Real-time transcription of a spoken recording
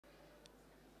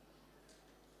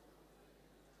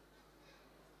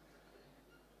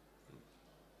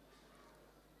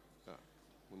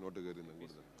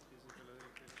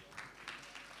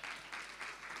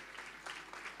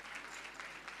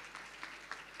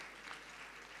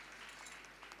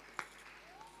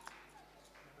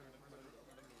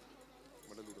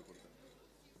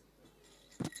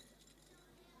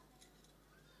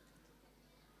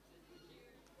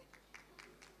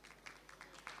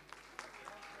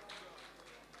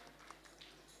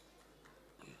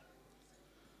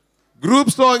Group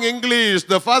song English.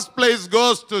 The first place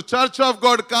goes to Church of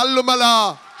God,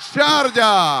 Kallumala,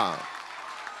 Sharjah.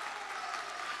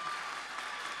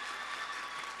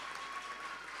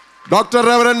 Dr.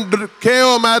 Reverend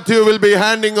K.O. Matthew will be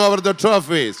handing over the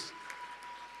trophies.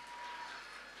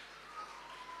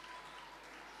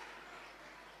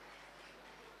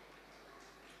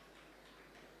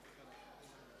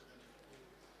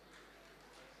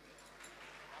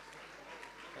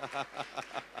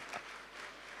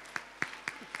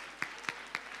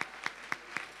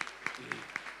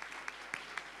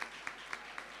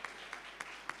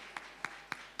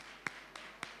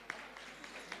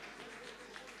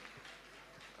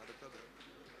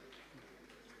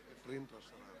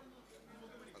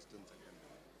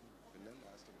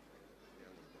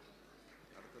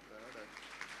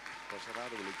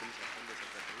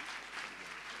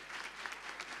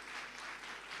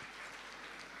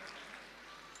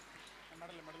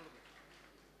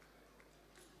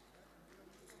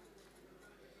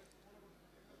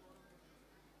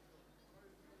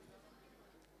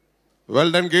 Well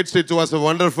done, kids. It was a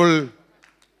wonderful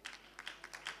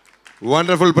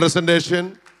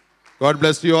presentation. God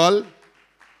bless you all.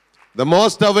 The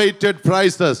most awaited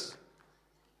prizes.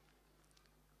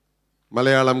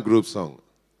 Malayalam group song.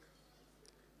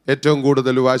 ഏറ്റവും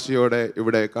കൂടുതൽ വാശിയോടെ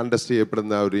ഇവിടെ contest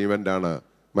ചെയ്യപ്പെടുന്ന ഒരു ഇവൻ്റാണ്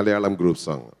Malayalam group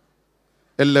song.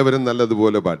 എല്ലാവരും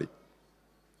നല്ലതുപോലെ പാടി.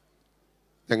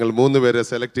 ഞങ്ങൾ 3 പേരെ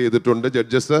സെലക്ട് ചെയ്തിട്ടുണ്ട്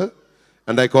judges.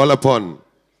 And I call upon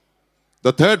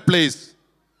the third place.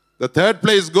 The third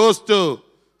place goes to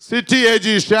City AG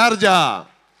Sharjah.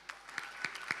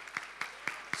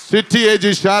 City AG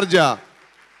Sharjah.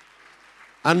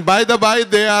 And by the by,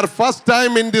 they are first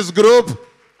time in this group.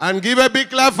 And give a big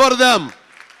clap for them.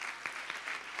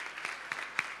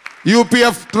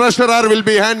 UPF treasurer will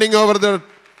be handing over the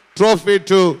trophy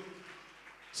to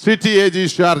City AG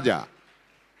Sharjah.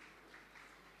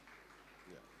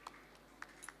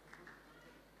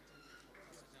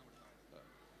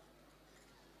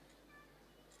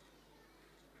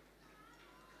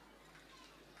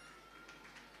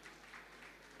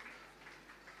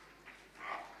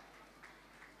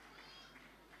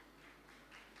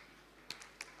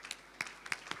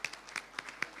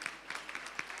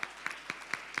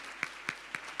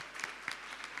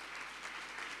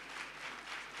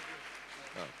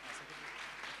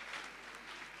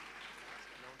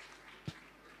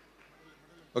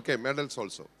 Okay, medals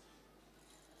also.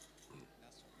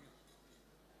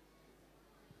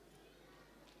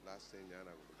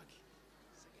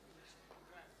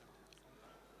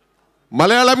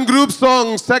 Malayalam group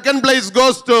song, second place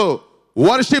goes to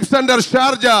Worship Center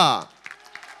Sharjah.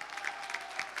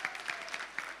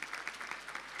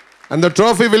 And the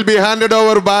trophy will be handed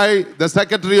over by the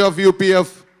Secretary of UPF,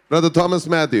 Brother Thomas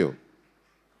Matthew.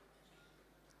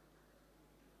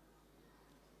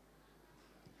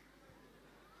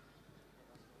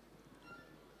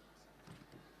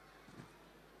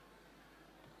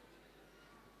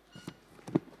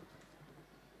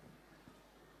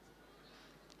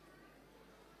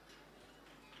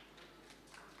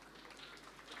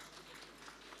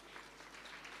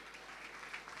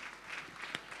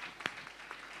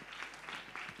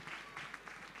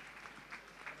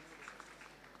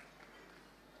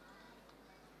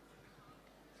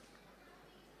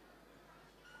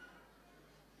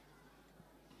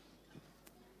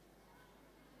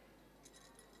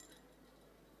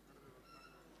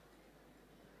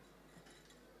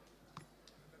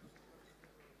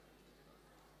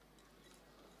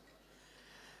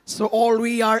 So all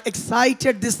we are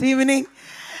excited this evening.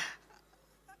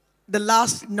 The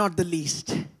last, not the least.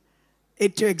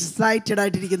 ഏറ്റവും excited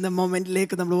ആയിട്ടിരിക്കുന്ന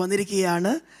മൊമെന്റിലേക്ക് നമ്മൾ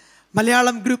വന്നിരിക്കുകയാണ്.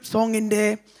 Malayalam group സോങ്ങിന്റെ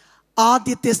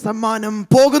ആദ്യത്തെ സമ്മാനം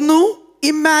പോകുന്നു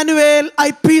Emmanuel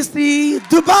IPC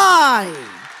Dubai.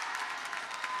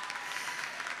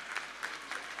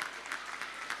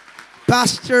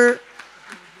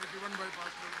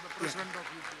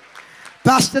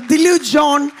 Pastor Dilu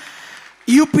John,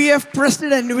 UPF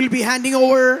President, will be handing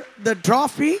over the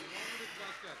trophy.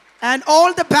 And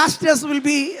all the pastors will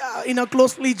be,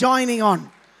 closely joining on.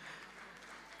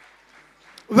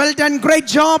 Well done, great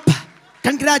job.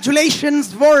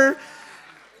 Congratulations for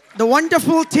the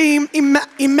wonderful team,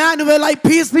 Emmanuel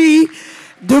IPC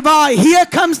Dubai. Here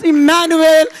comes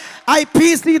Emmanuel.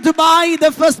 IPC Dubai,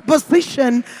 the first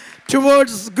position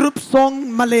towards group song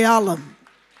Malayalam.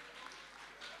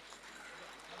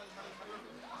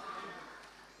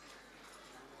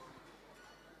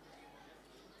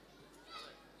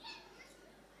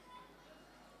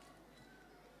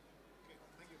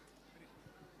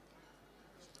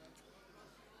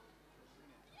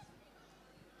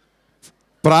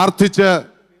 പ്രാർത്ഥിച്ച്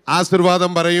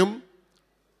ആശീർവാദം പറയും.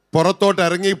 പുറത്തോട്ട്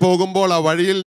ഇറങ്ങി പോകുമ്പോൾ ആ വഴിയിൽ